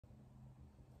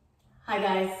Hi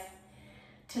guys,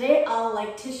 today I'd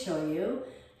like to show you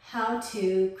how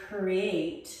to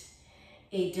create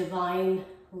a divine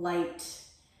light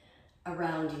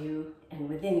around you and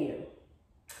within you.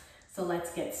 So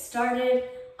let's get started.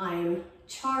 I'm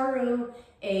Charu,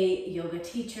 a yoga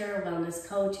teacher, wellness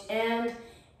coach, and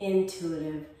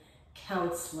intuitive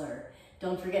counselor.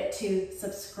 Don't forget to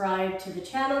subscribe to the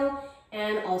channel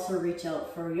and also reach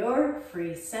out for your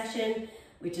free session,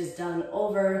 which is done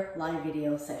over live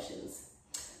video sessions.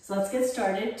 So let's get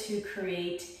started to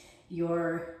create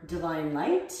your divine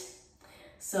light.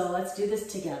 So let's do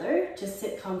this together. Just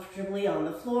sit comfortably on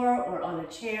the floor or on a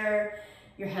chair.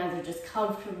 Your hands are just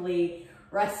comfortably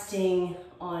resting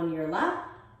on your lap.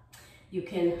 You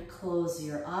can close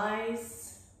your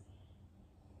eyes.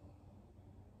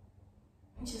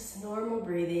 Just normal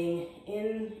breathing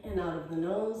in and out of the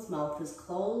nose, mouth is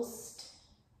closed.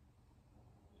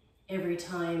 Every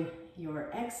time you're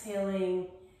exhaling,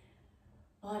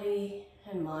 body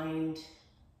and mind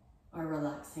are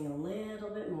relaxing a little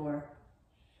bit more,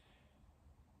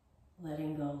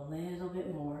 letting go a little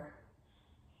bit more.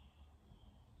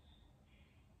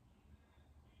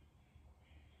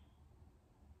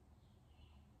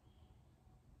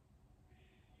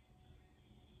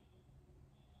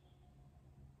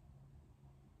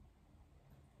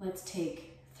 Let's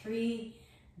take 3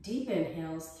 deep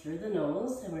inhales through the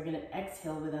nose, and we're going to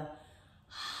exhale with a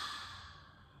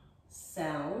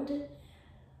sound.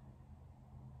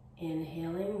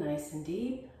 Inhaling nice and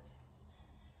deep.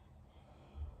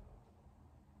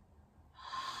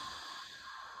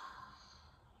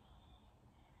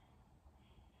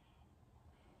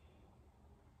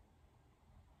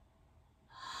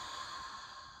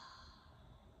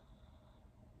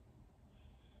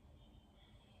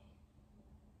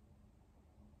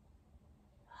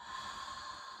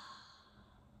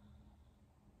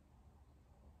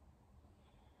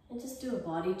 And just do a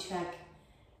body check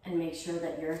and make sure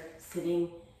that you're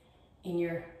sitting in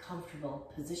your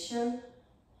comfortable position.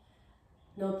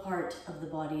 No part of the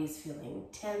body is feeling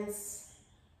tense.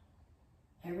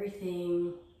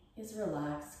 Everything is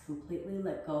relaxed, completely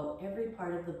let go. Every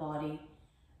part of the body.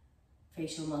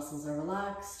 Facial muscles are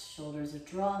relaxed, shoulders are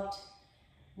dropped,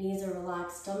 knees are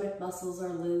relaxed, stomach muscles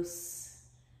are loose,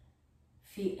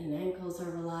 feet and ankles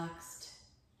are relaxed.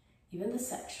 Even the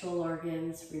sexual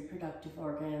organs, reproductive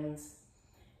organs,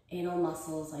 anal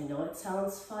muscles. I know it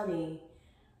sounds funny,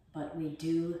 but we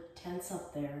do tense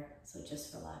up there. So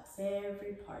just relax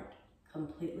every part,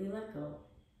 completely let go.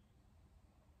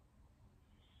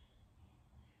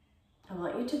 I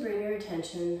want you to bring your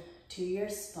attention to your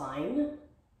spine.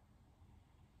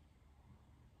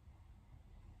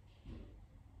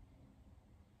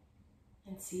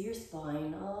 And see your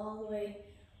spine all the way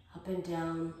up and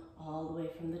down, all the way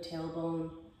from the tailbone,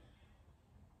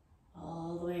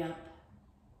 all the way up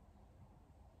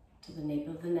to the nape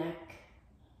of the neck.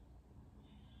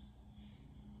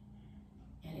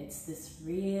 And it's this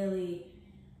really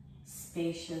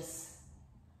spacious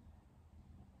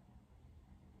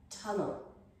tunnel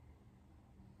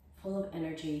full of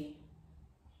energy,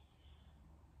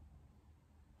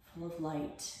 full of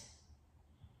light.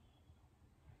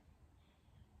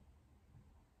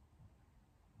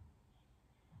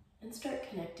 And start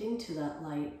connecting to that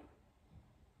light.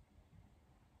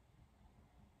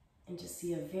 And just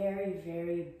see a very,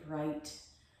 very bright,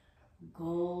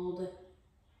 gold,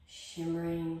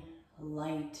 shimmering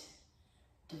light,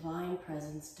 divine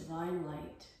presence, divine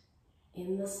light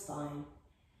in the spine.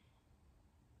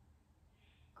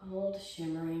 Gold,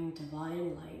 shimmering,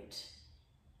 divine light,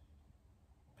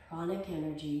 pranic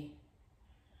energy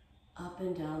up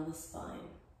and down the spine.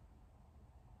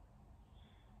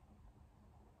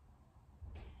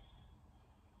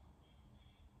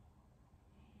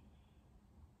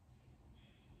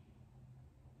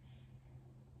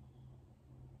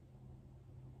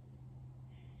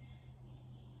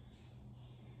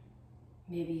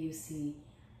 Maybe you see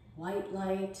white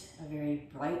light, a very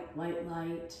bright white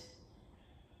light,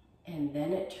 and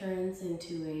then it turns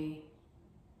into a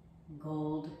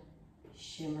gold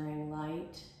shimmering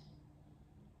light.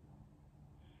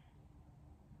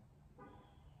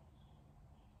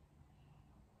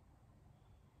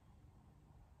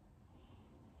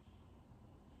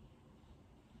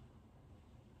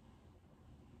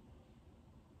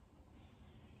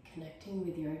 Connecting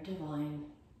with your divine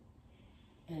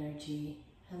energy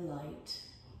and light.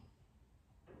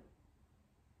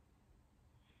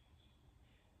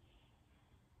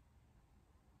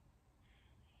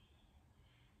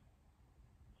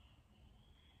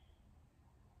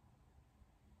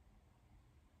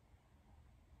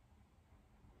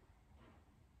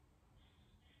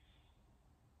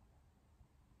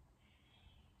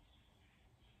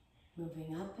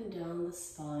 moving up and down the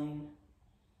spine,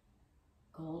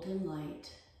 golden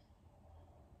light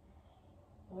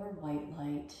or white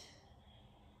light.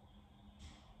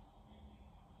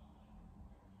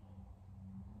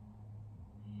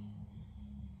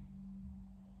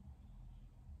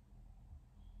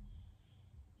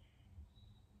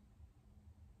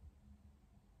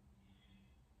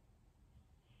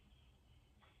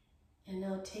 And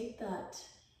now take that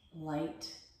light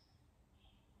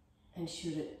and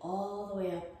shoot it all the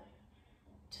way up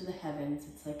to the heavens.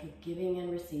 It's like a giving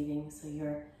and receiving. So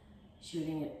you're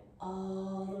shooting it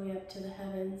all the way up to the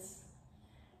heavens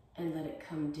and let it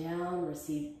come down,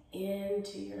 receive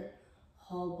into your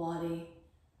whole body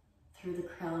through the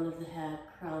crown of the head,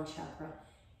 crown chakra,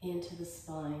 into the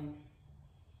spine.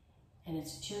 And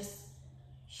it's just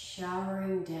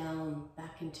showering down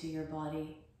back into your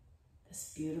body,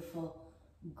 this beautiful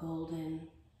golden,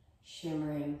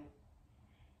 shimmering,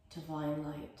 divine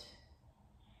light.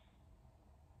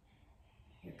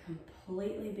 You're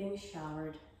completely being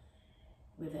showered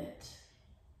with it.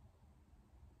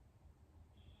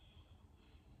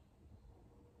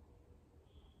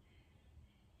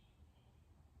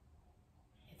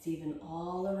 It's even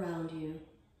all around you.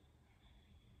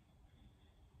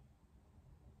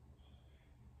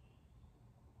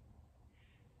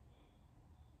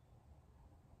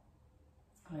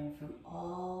 It's going from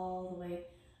all the way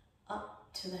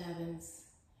up to the heavens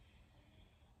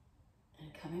and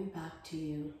coming back to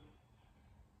you,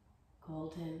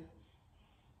 golden,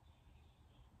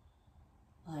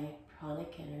 light,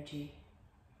 pranic energy.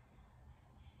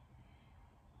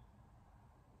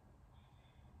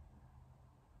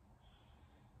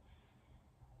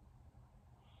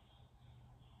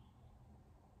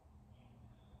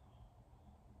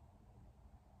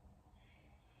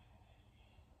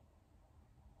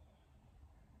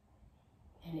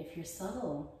 And if you're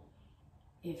subtle,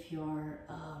 if your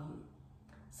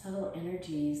subtle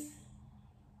energies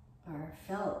are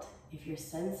felt, if you're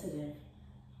sensitive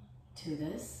to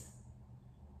this,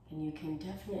 then you can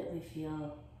definitely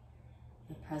feel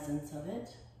the presence of it.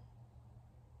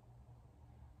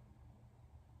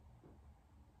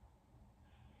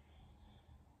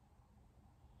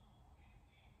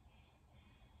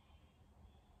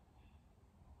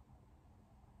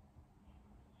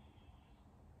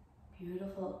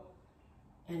 Beautiful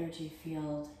energy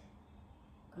field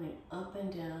going up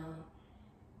and down.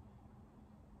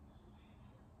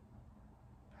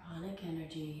 Pranic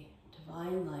energy,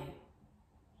 divine light.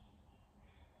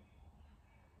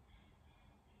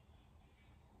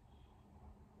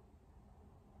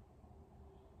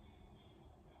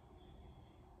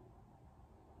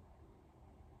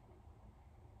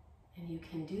 And you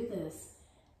can do this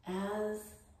as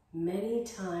many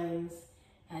times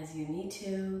as you need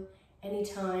to,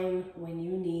 anytime when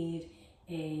you need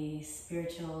a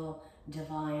spiritual,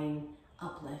 divine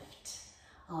uplift.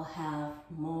 I'll have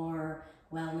more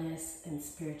wellness and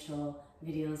spiritual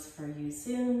videos for you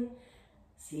soon.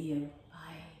 See you. Bye.